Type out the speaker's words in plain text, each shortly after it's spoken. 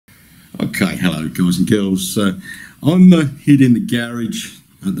Okay, hello guys and girls. I'm here in the garage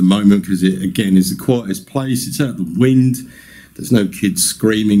at the moment because it again is the quietest place. It's out the wind. There's no kids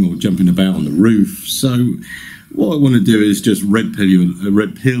screaming or jumping about on the roof. So what I want to do is just red pill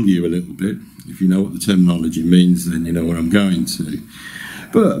you a little bit. If you know what the terminology means, then you know what I'm going to.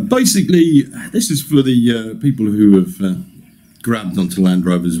 But basically, this is for the people who have grabbed onto Land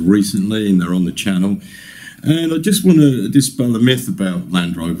Rovers recently and they're on the channel. And I just want to dispel a myth about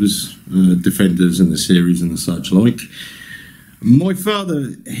Land Rovers, Defenders and the series and the such like. My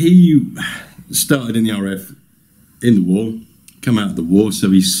father, he started in the RF in the war, come out of the war, so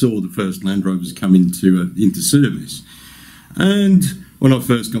he saw the first Land Rovers come into service. And when I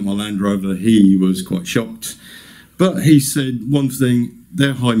first got my Land Rover, he was quite shocked. But he said one thing,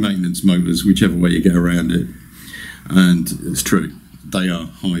 they're high maintenance motors, whichever way you get around it. And it's true, they are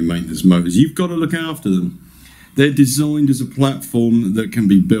high maintenance motors. You've got to look after them. They're designed as a platform that can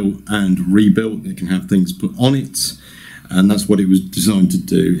be built and rebuilt. It can have things put on it, and that's what it was designed to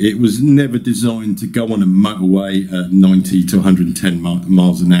do. It was never designed to go on a motorway at 90 to 110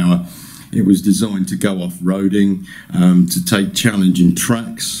 miles an hour. It was designed to go off-roading, to take challenging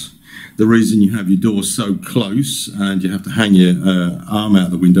tracks. The reason you have your door so close and you have to hang your arm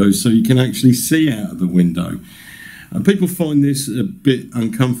out the window is so you can actually see out of the window. People find this a bit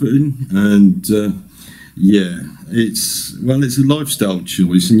uncomforting, and yeah, it's a lifestyle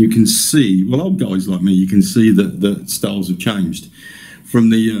choice, and you can see, well, old guys like me, you can see that the styles have changed. From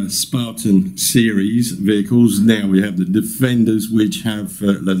the Spartan series vehicles, now we have the Defenders, which have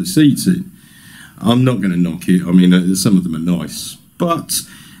leather seats in. I'm not going to knock it, I mean, some of them are nice, but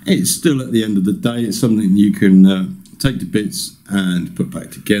it's still, at the end of the day, it's something you can take to bits and put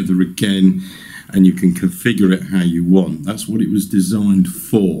back together again, and you can configure it how you want. That's what it was designed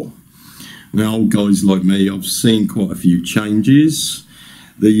for. Now, old guys like me, I've seen quite a few changes.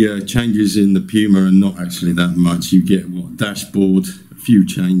 The changes in the Puma are not actually that much. You get, what, dashboard, a few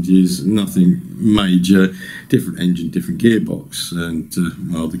changes, nothing major, different engine, different gearbox, and,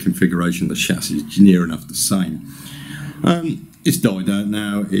 well, the configuration of the chassis is near enough the same. It's died out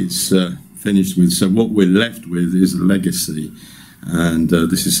now, it's finished with, so what we're left with is a legacy. And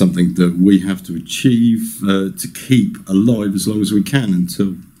this is something that we have to achieve to keep alive as long as we can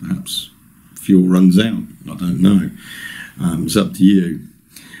until perhaps fuel runs out. I don't know. It's up to you.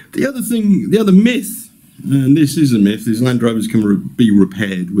 The other thing, the other myth, and this is a myth, is Land Rovers can be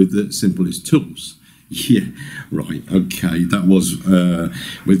repaired with the simplest tools. Yeah, right, okay, that was,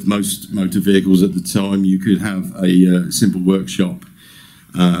 with most motor vehicles at the time, you could have a simple workshop,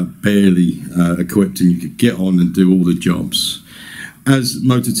 barely equipped, and you could get on and do all the jobs. As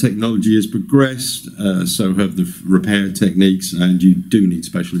motor technology has progressed, so have the repair techniques, and you do need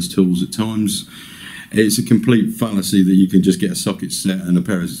specialist tools at times. It's a complete fallacy that you can just get a socket set and a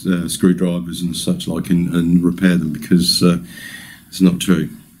pair of screwdrivers and such like and repair them, because it's not true.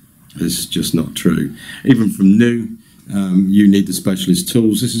 It's just not true. Even from new, you need the specialist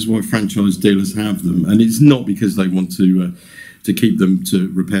tools. This is why franchise dealers have them, and it's not because they want to keep them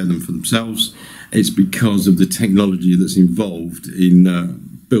to repair them for themselves. It's because of the technology that's involved in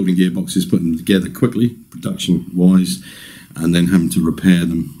building gearboxes, putting them together quickly, production-wise, and then having to repair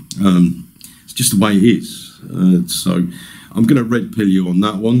them. It's just the way it is. So I'm going to red pill you on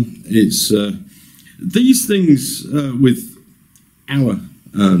that one. It's these things with our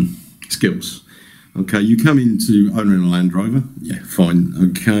skills. Okay, you come into owning a Land Rover, yeah, fine,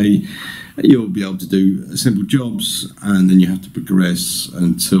 okay. You'll be able to do simple jobs, and then you have to progress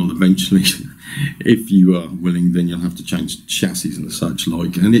until eventually, if you are willing, then you'll have to change chassis and such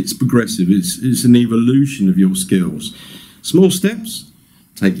like. And it's progressive, it's an evolution of your skills. Small steps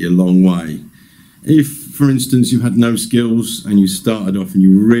take you a long way. If, for instance, you had no skills and you started off and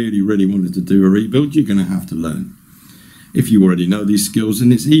you really, really wanted to do a rebuild, you're going to have to learn. If you already know these skills,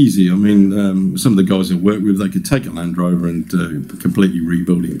 then it's easy. I mean, some of the guys I work with, they could take a Land Rover and completely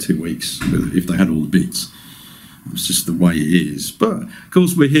rebuild it in 2 weeks if they had all the bits. It's just the way it is. But, of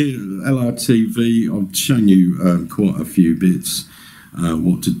course, we're here at LRTV. I've shown you quite a few bits,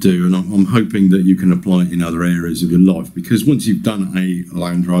 what to do, and I'm hoping that you can apply it in other areas of your life, because once you've done a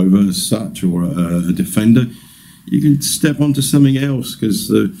Land Rover as such, or a Defender, you can step onto something else, because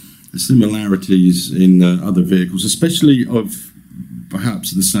the similarities in other vehicles, especially of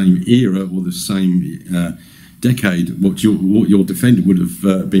perhaps the same era or the same decade, what your Defender would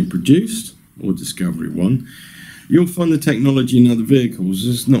have been produced, or Discovery 1, you'll find the technology in other vehicles,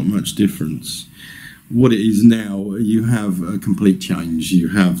 there's not much difference. What it is now, you have a complete change. You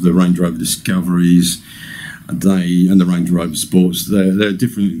have the Range Rover Discoveries, and the Range Rover Sports. They're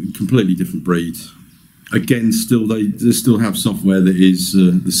different, completely different breeds. again, still they still have software that is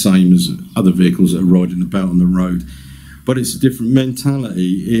the same as other vehicles that are riding about on the road, but it's a different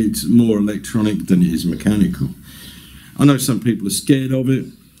mentality. It's more electronic than it is mechanical. I know some people are scared of it.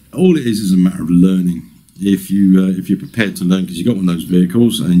 All it is a matter of learning. If you're prepared to learn because you've got one of those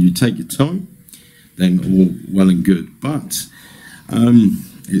vehicles and you take your time, then all well and good. But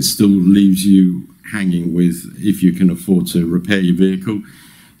it still leaves you hanging with, if you can afford to repair your vehicle,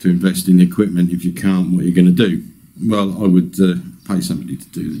 to invest in equipment. If you can't, what are you going to do? Well, I would pay somebody to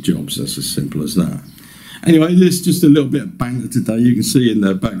do the jobs. That's as simple as that. Anyway, there's just a little bit of banter today. You can see in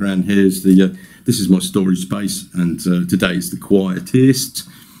the background here is this is my storage space, and today it's the quietest.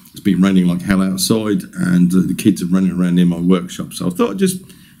 It's been raining like hell outside, and the kids are running around in my workshop. So I thought I'd just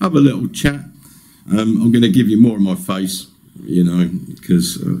have a little chat. I'm going to give you more of my face, you know,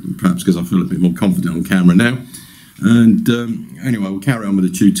 because perhaps because I feel a bit more confident on camera now. And anyway, we'll carry on with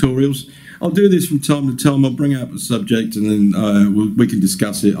the tutorials. I'll do this from time to time. I'll bring up a subject, and then we can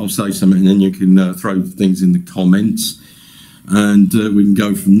discuss it. I'll say something, and then you can throw things in the comments, and we can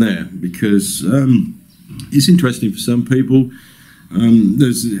go from there, because it's interesting for some people. It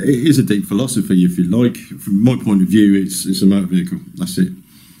is a deep philosophy, if you like. From my point of view, it's a motor vehicle. That's it.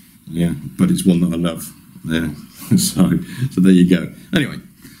 Yeah, but it's one that I love. Yeah, so there you go. Anyway,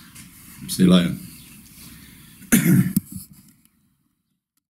 see you later.